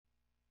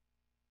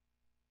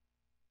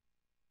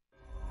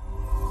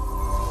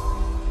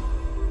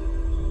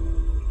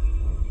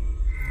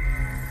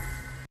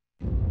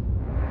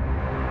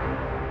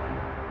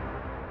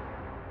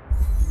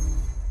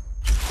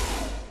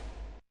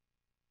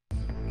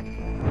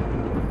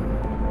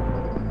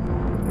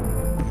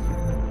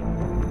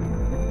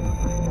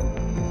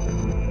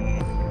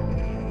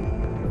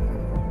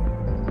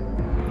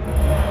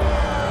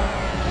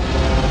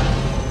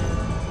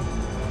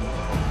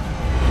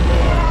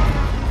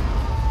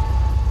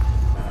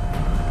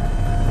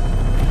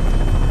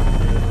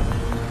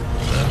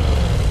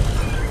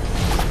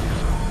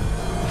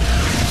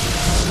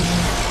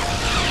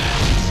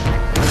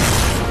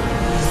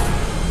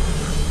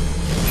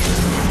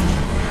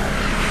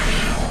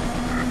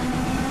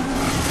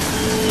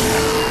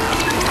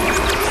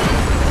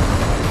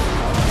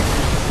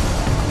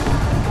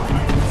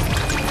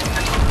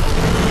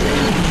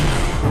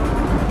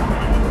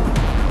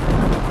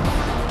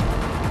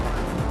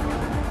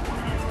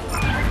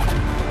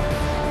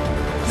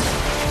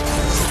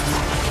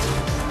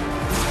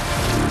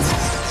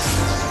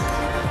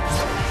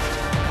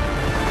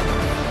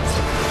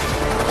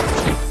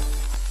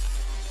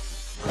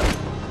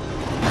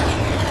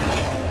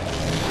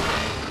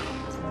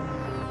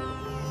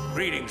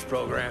Greetings,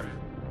 program.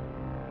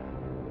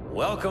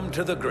 Welcome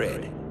to the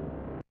grid.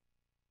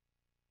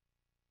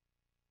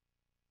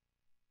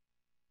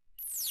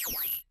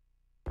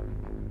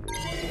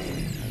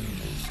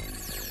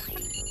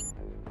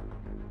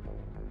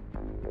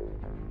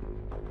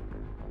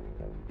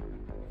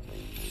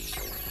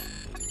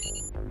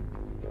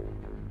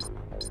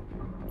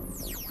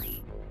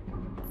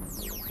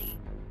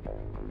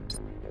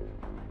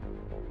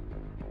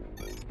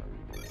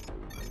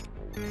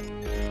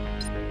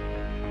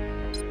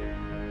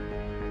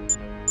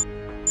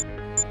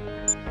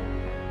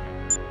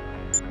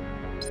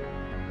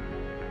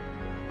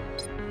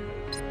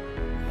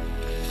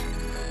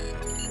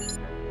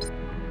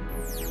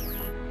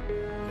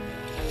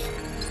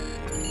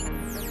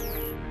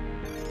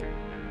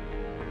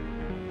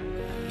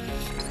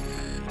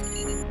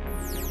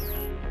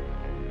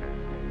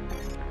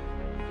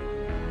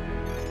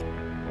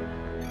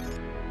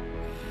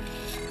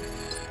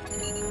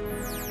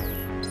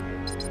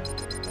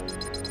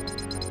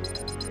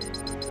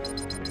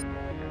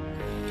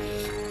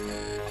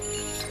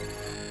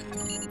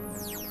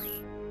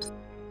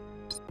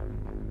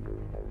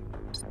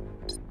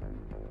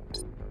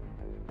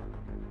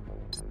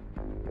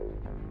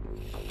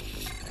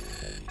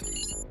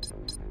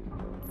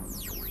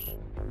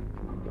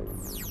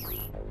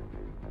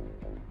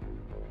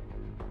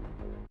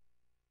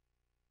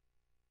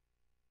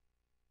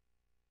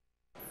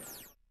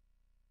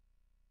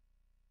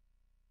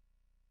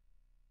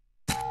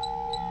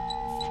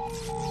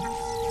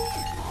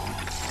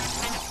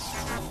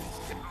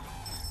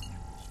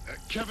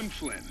 Kevin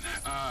Flynn,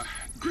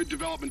 grid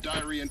development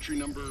diary entry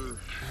number...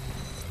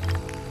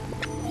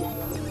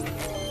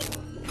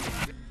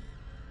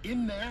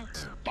 In there,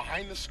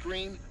 behind the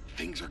screen,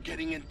 things are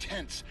getting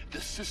intense. The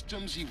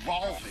system's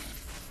evolving.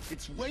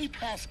 It's way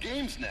past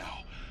games now.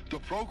 The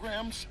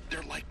programs,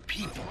 they're like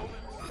people.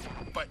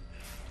 But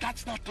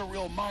that's not the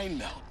real mind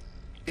meld.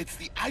 It's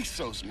the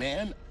ISOs,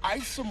 man.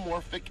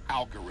 Isomorphic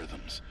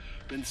algorithms.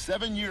 Been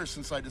 7 years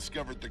since I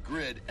discovered the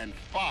grid, and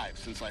 5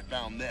 since I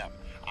found them.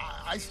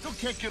 I still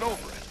can't get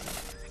over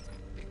it.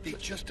 They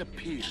just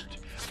appeared.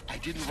 I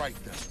didn't write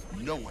them.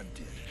 No one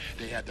did.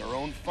 They had their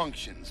own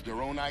functions,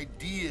 their own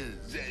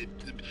ideas.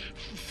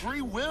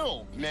 Free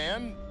will,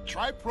 man.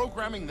 Try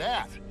programming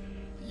that.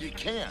 You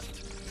can't.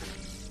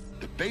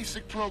 The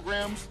basic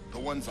programs, the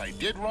ones I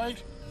did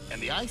write,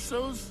 and the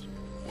ISOs,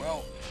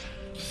 well,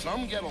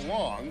 some get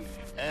along,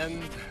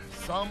 and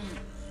some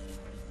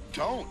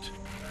don't.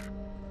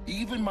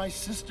 Even my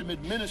system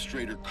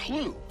administrator,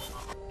 Clue,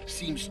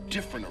 seems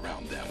different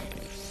around them.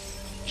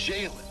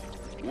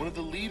 Jalen, one of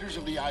the leaders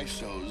of the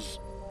ISOs,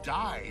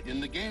 died in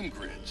the game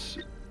grids.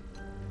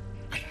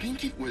 I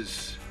think it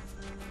was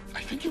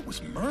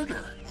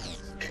murder.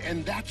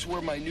 And that's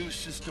where my new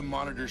system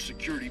monitor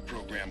security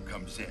program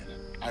comes in.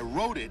 I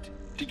wrote it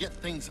to get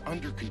things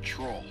under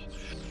control.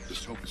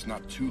 Just hope it's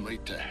not too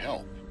late to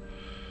help.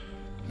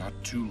 Not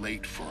too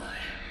late for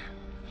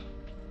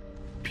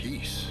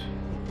peace.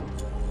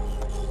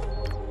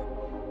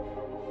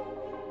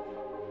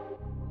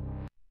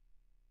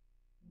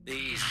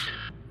 These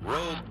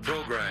rogue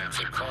programs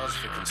are cause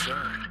for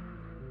concern.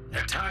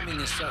 Their timing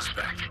is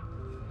suspect.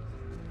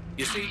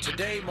 You see,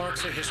 today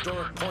marks a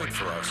historic point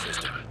for our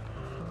system.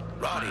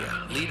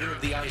 Radia, leader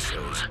of the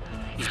ISOs,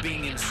 is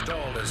being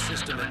installed as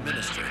system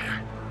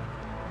administrator.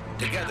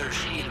 Together,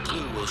 she and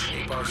Clue will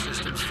shape our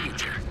system's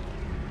future.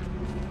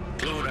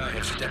 Clue and I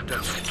have stepped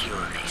up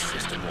security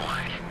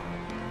system-wide.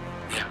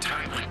 The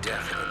untimely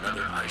death of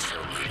another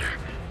ISO leader,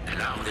 and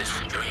now this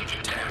strange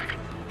attack,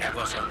 have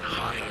us on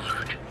high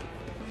alert.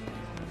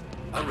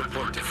 I'll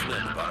report to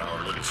Flynn about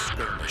our little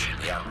skirmish in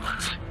the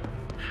Outlands.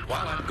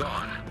 While I'm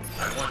gone,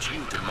 I want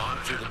you to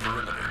monitor the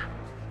perimeter.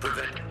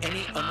 Prevent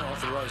any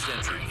unauthorized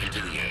entry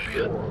into the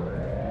area.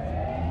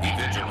 Be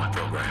vigilant,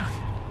 program.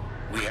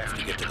 We have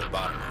to get to the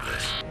bottom of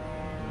this.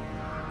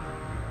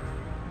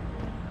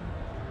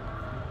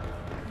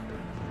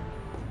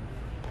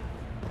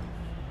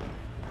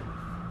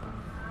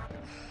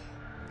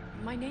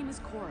 My name is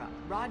Cora.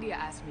 Radia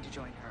asked me to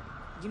join her.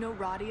 You know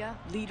Radia,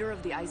 leader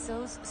of the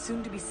ISOs,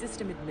 soon to be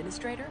system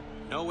administrator?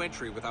 No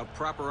entry without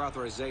proper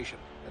authorization.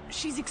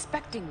 She's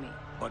expecting me.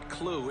 But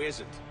Clue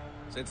isn't.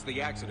 Since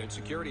the accident,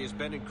 security has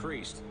been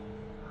increased.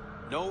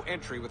 No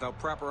entry without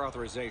proper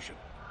authorization.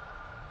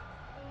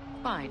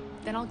 Fine,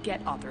 then I'll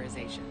get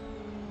authorization.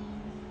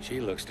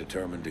 She looks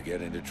determined to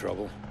get into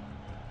trouble.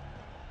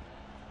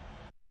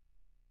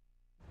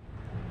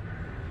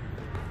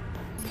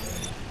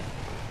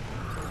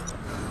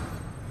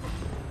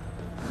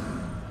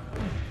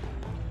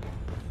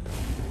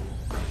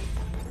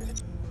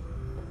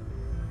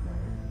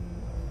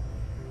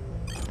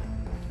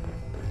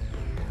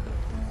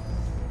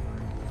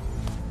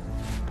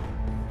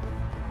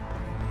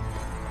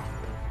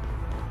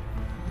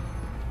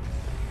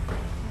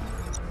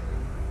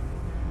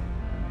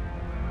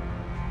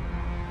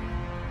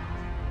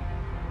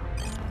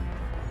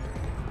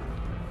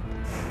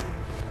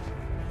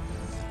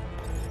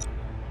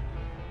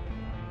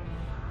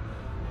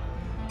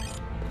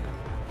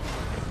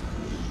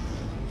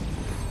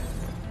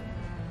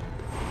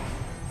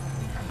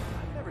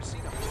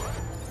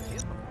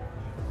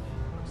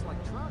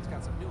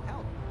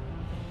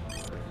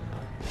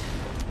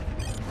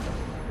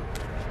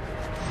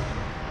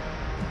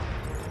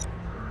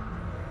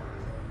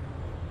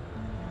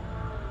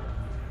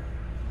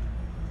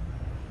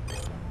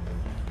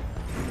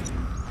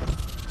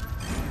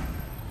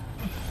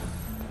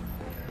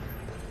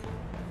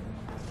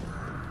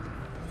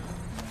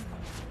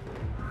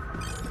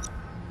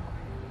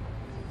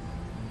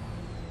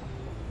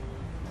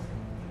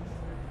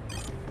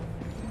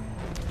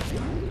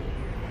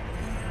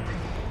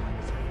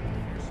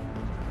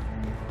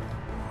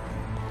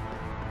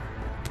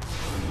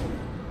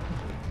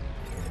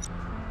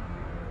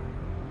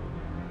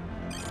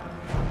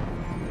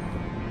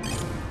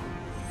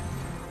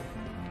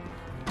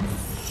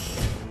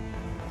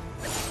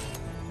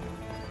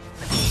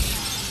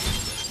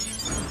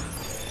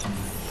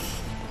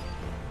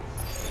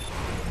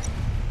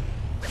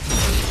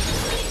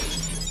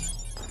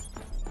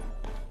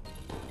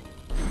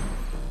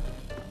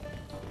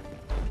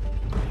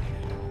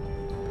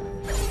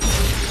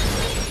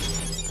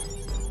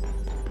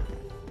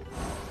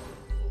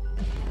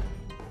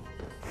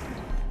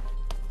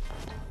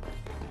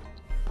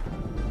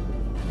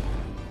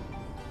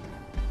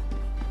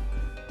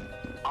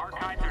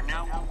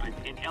 now open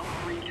in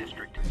L3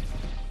 District.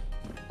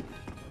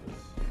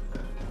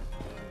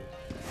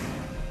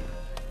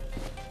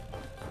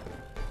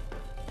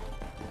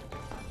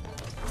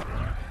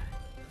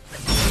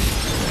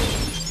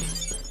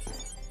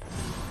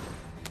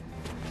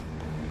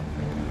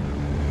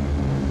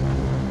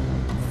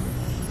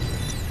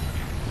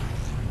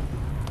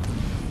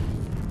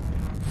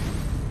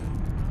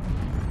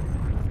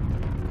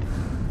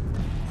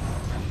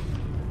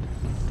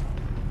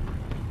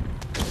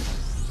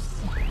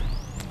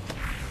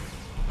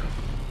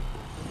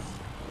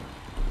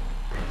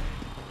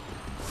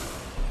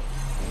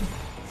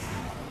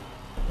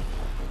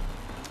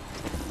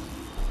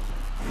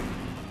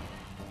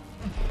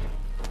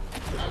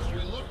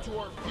 To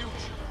our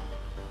future.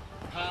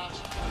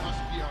 Past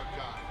must be our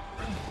guide.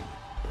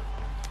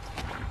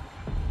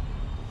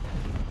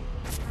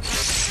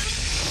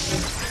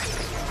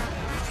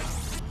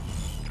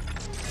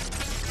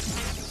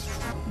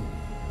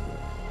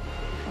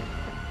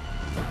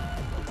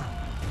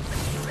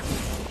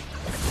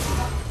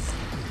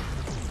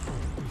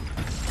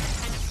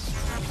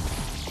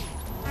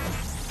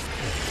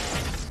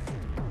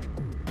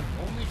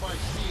 Only by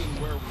seeing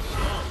where we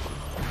start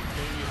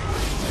can you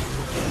appreciate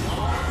where we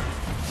are.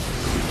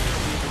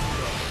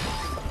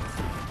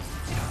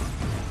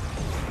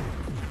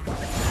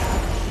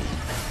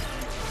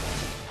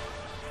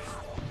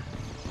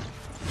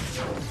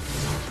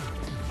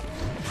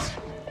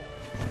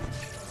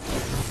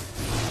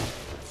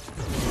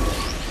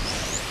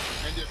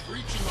 And if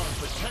reaching our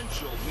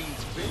potential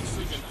means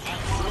basic and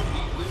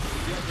absolutely live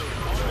together in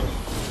harmony,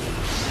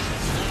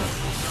 that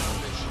is our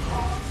mission.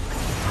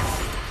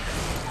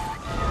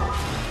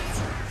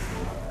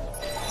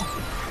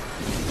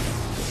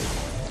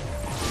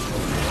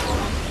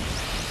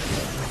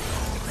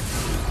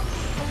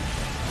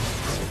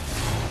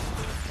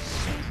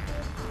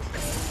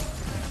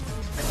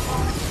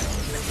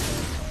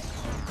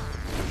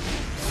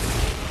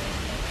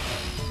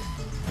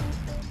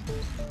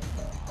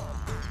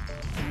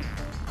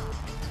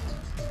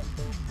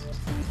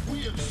 We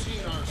have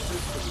seen our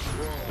system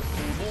grow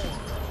more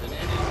than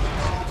any of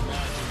us could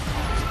imagine.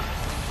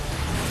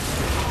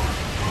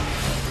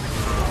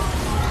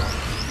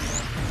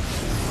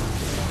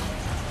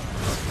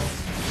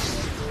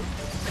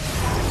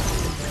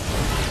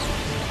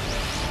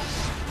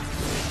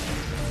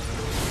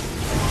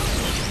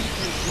 We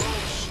can grow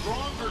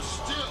stronger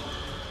still,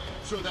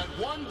 so that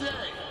one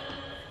day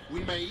we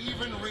may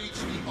even reach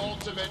the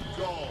ultimate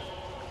goal: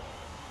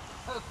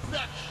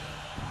 perfection.